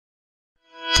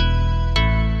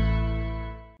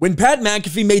When Pat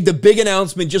McAfee made the big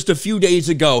announcement just a few days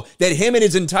ago that him and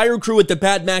his entire crew at the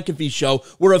Pat McAfee Show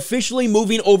were officially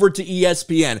moving over to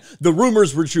ESPN, the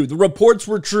rumors were true, the reports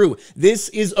were true. This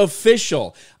is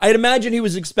official. I'd imagine he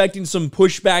was expecting some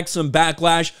pushback, some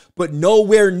backlash, but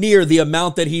nowhere near the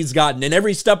amount that he's gotten. And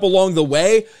every step along the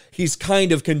way, he's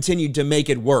kind of continued to make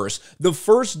it worse. The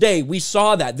first day we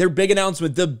saw that, their big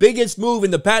announcement, the biggest move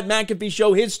in the Pat McAfee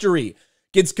Show history,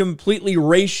 gets completely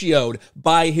ratioed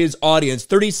by his audience.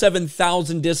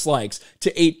 37,000 dislikes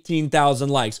to 18,000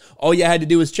 likes. All you had to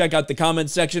do was check out the comment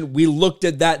section. We looked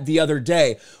at that the other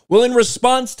day. Well, in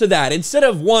response to that, instead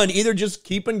of either just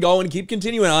keep going, keep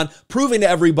continuing on, proving to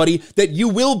everybody that you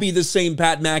will be the same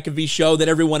Pat McAfee Show that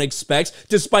everyone expects,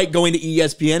 despite going to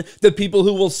ESPN, the people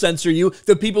who will censor you,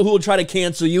 the people who will try to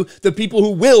cancel you, the people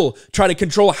who will try to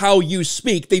control how you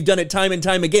speak. They've done it time and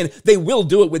time again. They will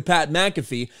do it with Pat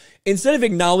McAfee. Instead of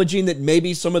acknowledging that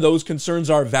maybe some of those concerns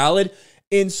are valid,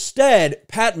 instead,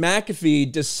 Pat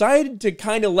McAfee decided to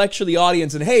kind of lecture the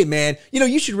audience and, hey, man,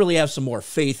 you should really have some more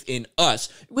faith in us.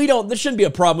 There shouldn't be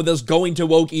a problem with us going to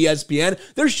woke ESPN.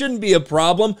 There shouldn't be a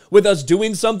problem with us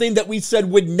doing something that we said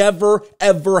would never,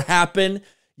 ever happen.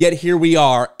 Yet here we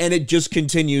are, and it just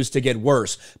continues to get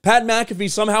worse. Pat McAfee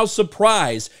somehow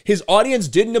surprised. His audience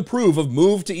didn't approve of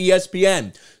move to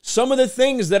ESPN. Some of the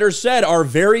things that are said are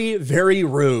very, very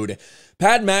rude.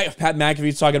 Pat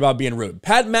McAfee's talking about being rude.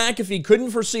 Pat McAfee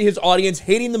couldn't foresee his audience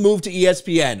hating the move to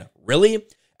ESPN. Really?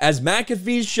 As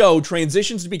McAfee's show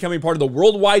transitions to becoming part of the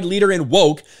worldwide leader in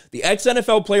woke, the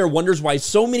ex-NFL player wonders why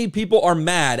so many people are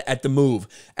mad at the move.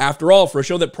 After all, for a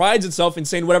show that prides itself in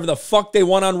saying whatever the fuck they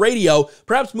want on radio,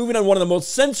 perhaps moving on one of the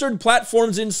most censored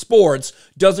platforms in sports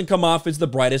doesn't come off as the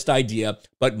brightest idea,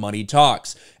 but money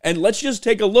talks. And let's just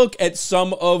take a look at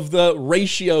some of the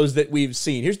ratios that we've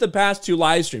seen. Here's the past two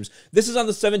live streams. This is on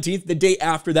the 17th, the day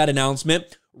after that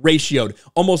announcement. Ratioed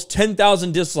almost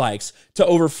 10,000 dislikes to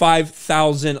over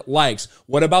 5,000 likes.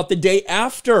 What about the day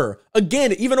after?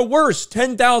 Again, even worse,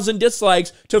 10,000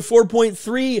 dislikes to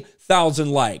 4.3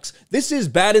 thousand likes. This is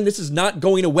bad, and this is not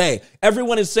going away.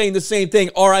 Everyone is saying the same thing.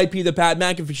 RIP the Pat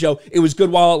McAfee Show. It was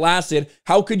good while it lasted.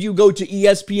 How could you go to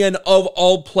ESPN of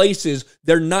all places?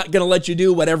 They're not going to let you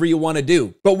do whatever you want to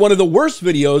do. But one of the worst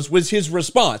videos was his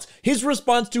response. His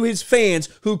response to his fans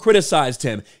who criticized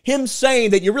him. Him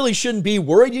saying that you really shouldn't be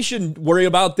worried. You shouldn't worry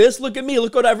about this. Look at me.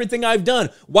 Look at everything I've done.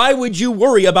 Why would you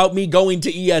worry about me going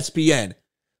to ESPN?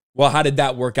 Well, how did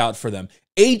that work out for them?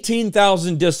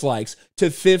 18,000 dislikes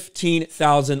to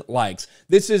 15,000 likes.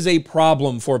 This is a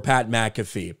problem for Pat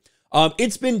McAfee.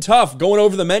 It's been tough going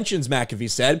over the mentions, McAfee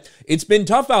said. It's been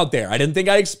tough out there. I didn't think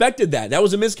I expected that. That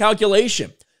was a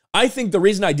miscalculation. I think the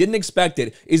reason I didn't expect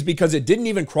it is because it didn't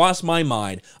even cross my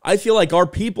mind. I feel like our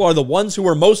people are the ones who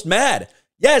are most mad.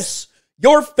 Yes,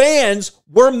 your fans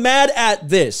were mad at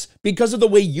this because of the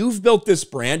way you've built this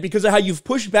brand, because of how you've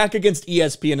pushed back against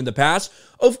ESPN in the past.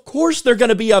 Of course they're going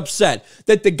to be upset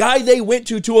that the guy they went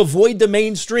to avoid the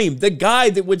mainstream, the guy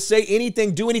that would say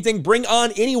anything, do anything, bring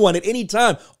on anyone at any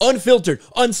time, unfiltered,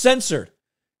 uncensored,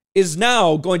 is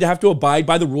now going to have to abide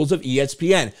by the rules of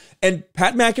ESPN. And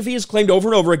Pat McAfee has claimed over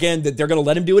and over again that they're going to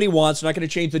let him do what he wants. They're not going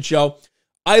to change the show.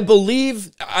 I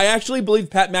actually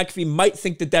believe Pat McAfee might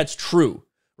think that that's true.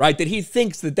 Right? That he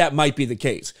thinks that that might be the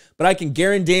case. But I can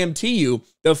guarantee you,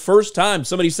 the first time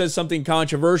somebody says something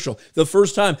controversial, the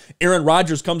first time Aaron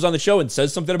Rodgers comes on the show and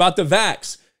says something about the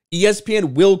vax,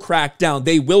 ESPN will crack down.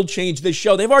 They will change the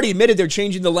show. They've already admitted they're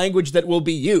changing the language that will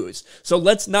be used. So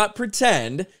let's not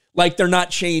pretend like they're not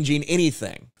changing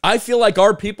anything. I feel like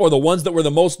our people are the ones that were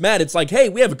the most mad. It's like, hey,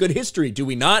 we have a good history, do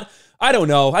we not? I don't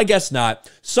know. I guess not.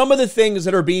 Some of the things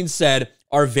that are being said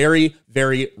are very,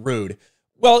 very rude.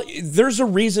 Well, there's a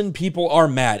reason people are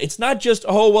mad. It's not just,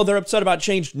 oh, well, they're upset about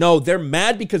change. No, they're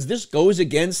mad because this goes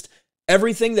against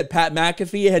everything that Pat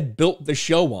McAfee had built the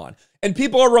show on. And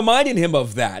people are reminding him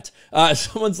of that.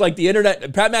 Someone's like, the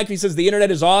internet, Pat McAfee says the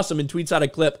internet is awesome and tweets out a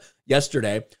clip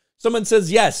yesterday. Someone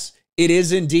says, yes, it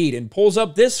is indeed, and pulls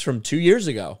up this from 2 years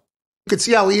ago. You could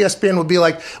see how ESPN would be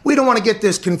like, we don't want to get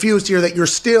this confused here that you're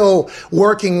still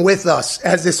working with us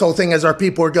as this whole thing, as our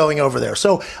people are going over there.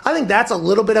 So I think that's a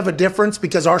little bit of a difference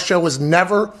because our show was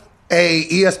never a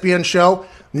ESPN show,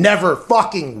 never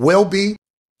fucking will be.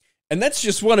 And that's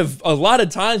just one of a lot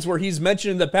of times where he's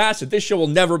mentioned in the past that this show will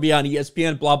never be on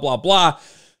ESPN, blah, blah, blah.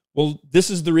 Well, this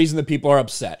is the reason that people are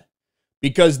upset.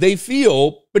 Because they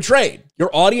feel betrayed. Your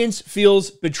audience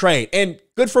feels betrayed. And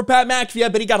good for Pat McAfee. I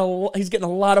bet he's getting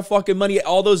a lot of fucking money.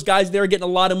 All those guys there are getting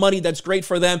a lot of money. That's great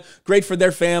for them, great for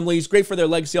their families, great for their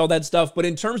legacy, all that stuff. But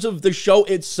in terms of the show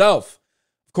itself,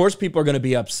 of course people are going to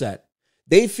be upset.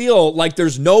 They feel like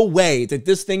there's no way that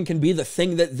this thing can be the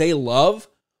thing that they love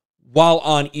while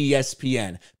on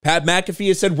ESPN. Pat McAfee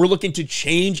has said, we're looking to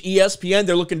change ESPN.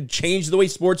 They're looking to change the way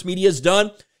sports media is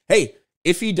done. Hey,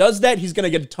 if he does that, he's going to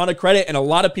get a ton of credit, and a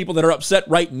lot of people that are upset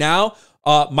right now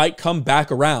might come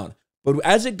back around. But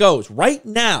as it goes, right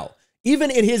now, even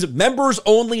in his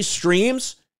members-only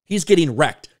streams, he's getting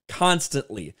wrecked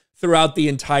constantly throughout the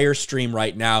entire stream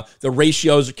right now. The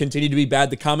ratios continue to be bad.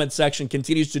 The comment section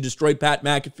continues to destroy Pat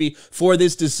McAfee for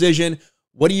this decision.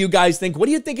 What do you guys think? What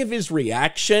do you think of his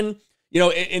reaction? You know,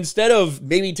 instead of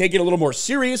maybe taking a little more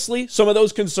seriously some of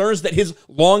those concerns that his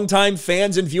longtime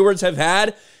fans and viewers have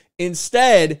had,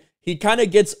 instead, he kind of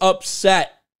gets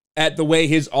upset at the way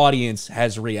his audience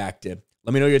has reacted.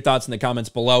 Let me know your thoughts in the comments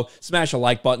below. Smash a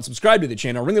like button, subscribe to the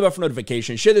channel, ring the bell for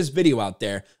notifications, share this video out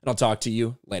there, and I'll talk to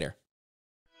you later.